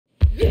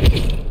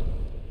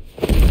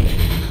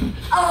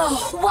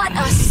Oh, what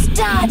a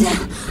stud!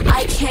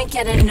 I can't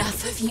get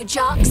enough of you,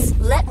 Jocks.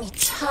 Let me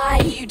tie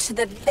you to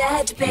the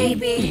bed,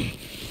 baby.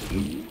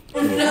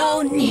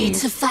 No need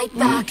to fight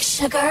back,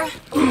 sugar.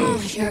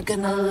 You're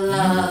gonna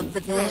love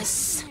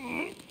this.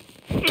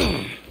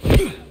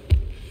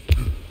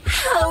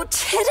 How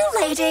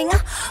titillating!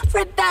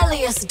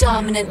 Rebellious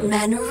dominant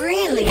men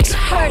really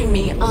turn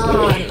me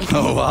on.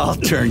 Oh, I'll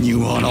turn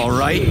you on, all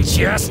right.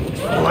 Just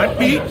let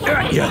me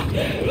at ya.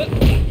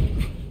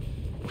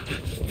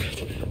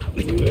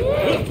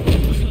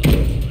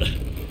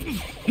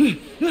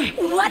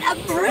 What a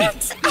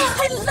brute! Oh,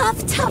 I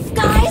love tough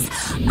guys.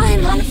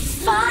 I'm on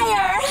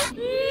fire.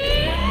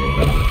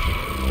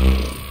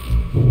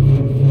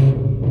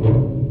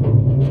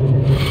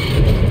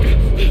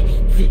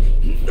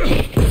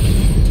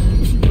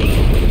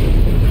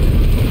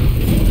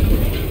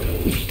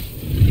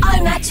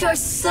 I'm at your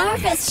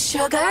service,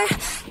 sugar.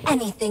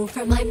 Anything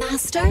for my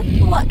master?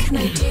 What can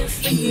I do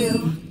for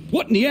you?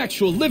 What in the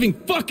actual living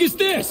fuck is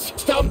this?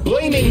 Stop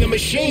blaming the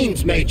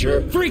machines,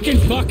 Major! Freaking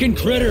fucking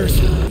critters!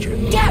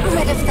 Get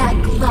rid of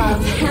that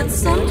glove,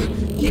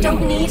 handsome. You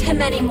don't need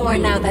him anymore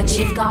now that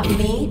you've got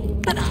me.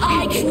 But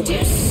I can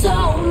do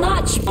so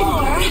much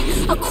more.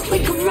 A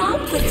quick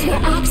romp with your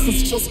axe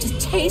is just a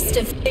taste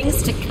of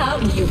things to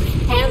come, you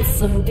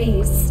handsome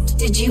beast.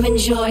 Did you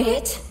enjoy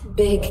it,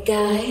 big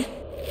guy?